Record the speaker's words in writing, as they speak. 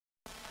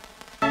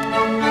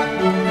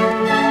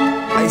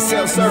Hey,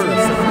 self-service.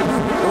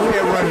 Go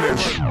ahead, run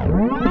this.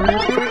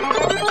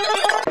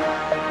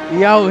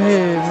 We out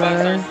here,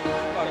 man.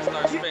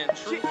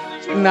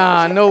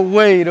 Nah, no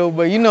way though,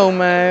 but you know,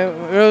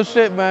 man, real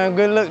shit, man.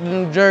 Good luck to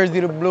New Jersey,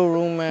 the Blue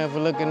Room, man, for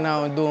looking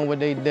out and doing what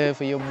they did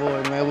for your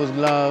boy, man. It was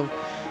love.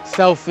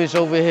 Selfish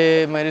over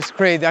here, man. It's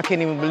crazy. I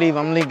can't even believe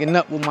I'm linking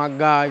up with my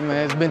guy,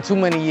 man. It's been too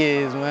many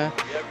years, man.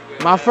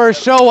 My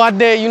first show I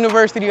did at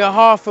University of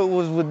Hartford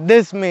was with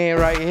this man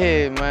right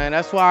here, man.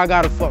 That's why I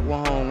gotta fuck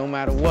with home no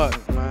matter what,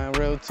 man.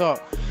 Real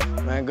talk.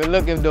 Man, good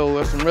looking though.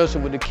 There's some real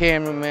shit with the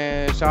camera,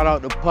 man. Shout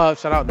out to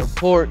Puff, shout out to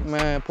Pork,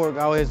 man. Pork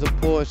out here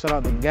support. Shout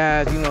out to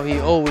guys, you know he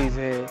always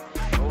had.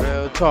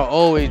 Real talk,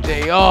 always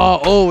JR,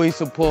 always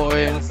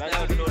supporting.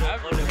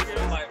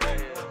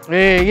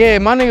 Yeah,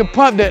 my nigga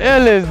Puff the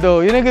illest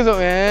though. You niggas,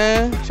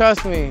 man,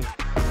 trust me.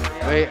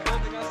 Wait.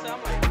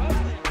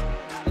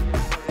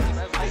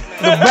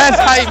 The best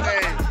hype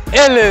man,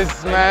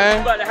 illest,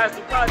 man.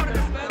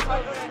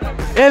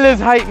 Illest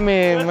hype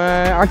man,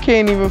 man. I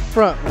can't even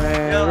front,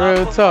 man.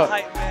 Real talk.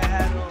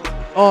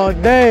 All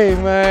day,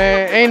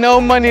 man. Ain't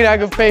no money that I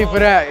can pay for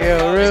that,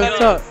 yo. Real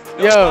talk.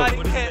 Yo.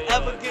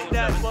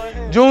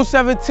 June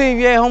 17th,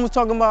 yeah, homies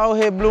talking about out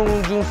here, Blue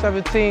Room, June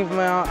 17th,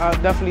 man. I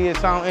definitely, it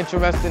sound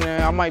interesting,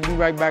 and I might be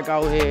right back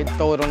out here,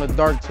 throw it on the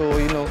dark tour,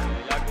 you know.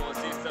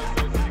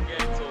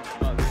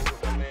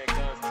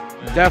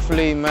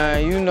 Definitely,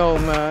 man, you know,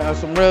 man, that's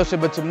some real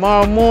shit. But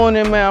tomorrow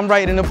morning, man, I'm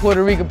right in the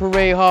Puerto Rican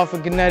Parade,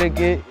 Hartford,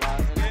 Connecticut.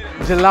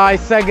 July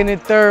 2nd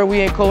and 3rd,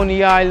 we in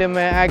Coney Island,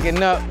 man,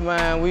 acting up,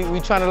 man. We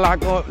trying to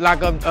lock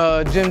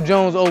up Jim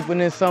Jones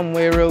opening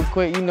somewhere real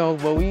quick, you know,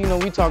 but we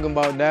talking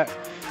about that.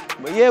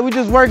 But yeah, we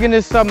just working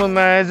this summer,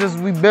 man. It's just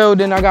we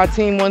building. I got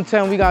Team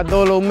 110, we got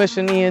Dolo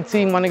Mission, ENT,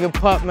 my nigga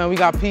Pup, man. We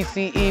got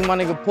PCE, my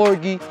nigga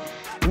Porky.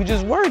 We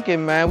just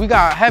working, man. We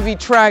got heavy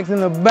tracks in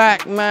the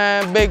back,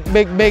 man. Big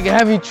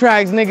heavy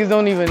tracks niggas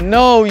don't even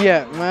know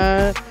yet,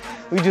 man.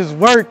 We just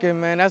working,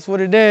 man. That's what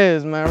it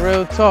is, man.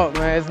 Real talk,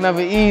 man. It's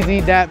never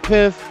easy. Dat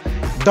Piff,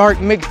 dark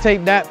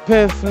mixtape, Dat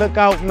Piff. Look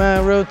out,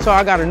 man. Real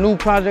talk. I got a new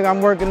project I'm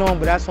working on,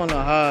 but that's on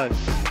the hush.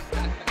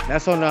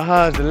 That's on the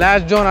hush. The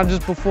last joint I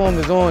just performed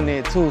is on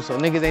there too, so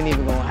niggas ain't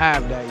even gonna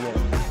have that yet.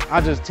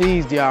 I just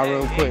teased y'all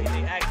real quick.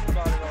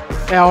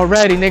 Yeah,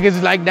 already,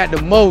 niggas like that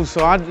the most,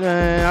 so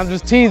I'm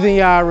just teasing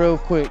y'all real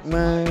quick,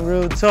 man.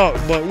 Real talk.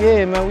 But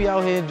yeah, man, we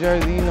out here in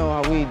Jersey, you know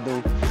how we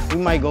do. We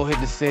might go hit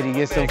the city,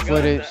 get some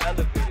footage.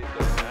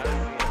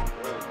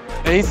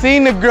 He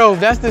seen the growth,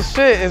 that's the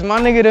shit, is my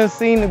nigga done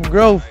seen the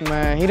growth,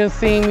 man. He done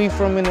seen me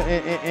from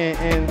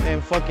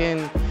in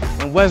fucking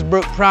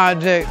Westbrook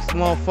Projects,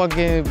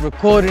 motherfucking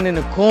recording in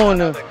the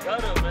corner.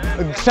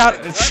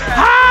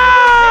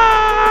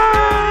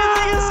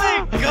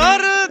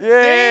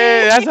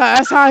 Yeah,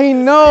 that's how he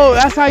know.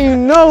 That's how you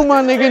know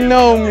my nigga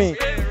know me.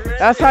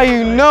 That's how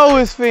you know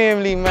his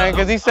family, man.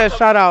 Cause he said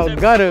shout out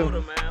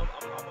Gutter.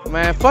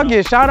 Man, fuck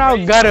it, shout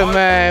out Gutter,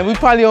 man. We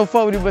probably don't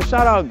fuck with you, but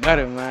shout out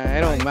Gutter, man.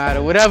 It don't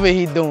matter, whatever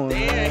he doing,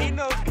 man.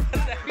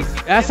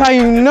 That's how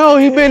you know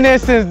he been there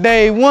since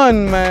day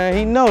one, man.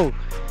 He know.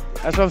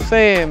 That's what I'm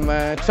saying,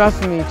 man.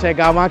 Trust me, check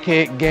out my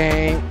kick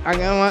game. I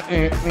got my,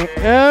 you know what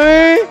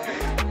I mean?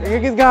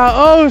 Niggas got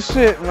old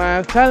shit, man.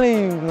 I'm telling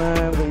you,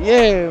 man. But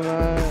yeah,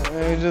 man.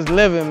 It's just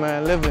living,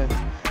 man, living.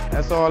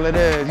 That's all it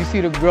is. You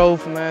see the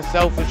growth, man.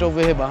 Selfish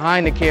over here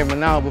behind the camera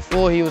now.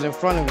 Before he was in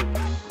front of it.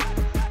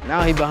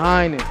 Now he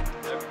behind it.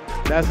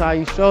 That's how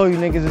you show you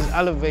niggas is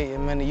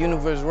elevating, man. The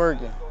universe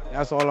working.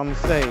 That's all I'm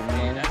gonna say,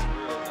 man.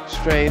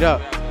 Straight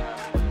up.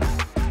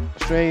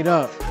 Straight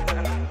up.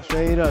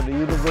 Straight up. The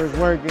universe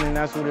working, and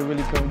that's what it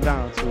really comes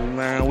down to,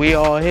 man. We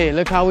all here.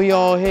 Look how we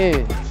all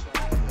here.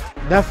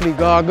 Definitely,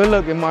 God. Good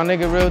looking, my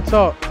nigga. Real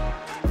talk.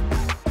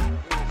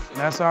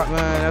 That's all,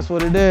 man. That's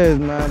what it is,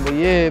 man. But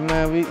yeah,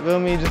 man. We feel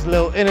me? Just a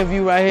little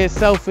interview right here.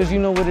 Selfish. You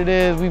know what it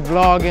is. We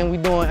vlogging. We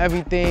doing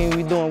everything.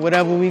 We doing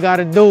whatever we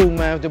gotta do,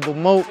 man, to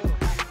promote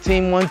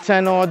Team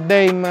 110 all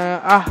day,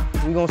 man.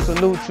 We gonna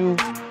salute you.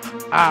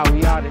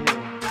 We out of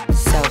here.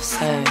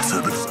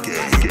 Self-serve.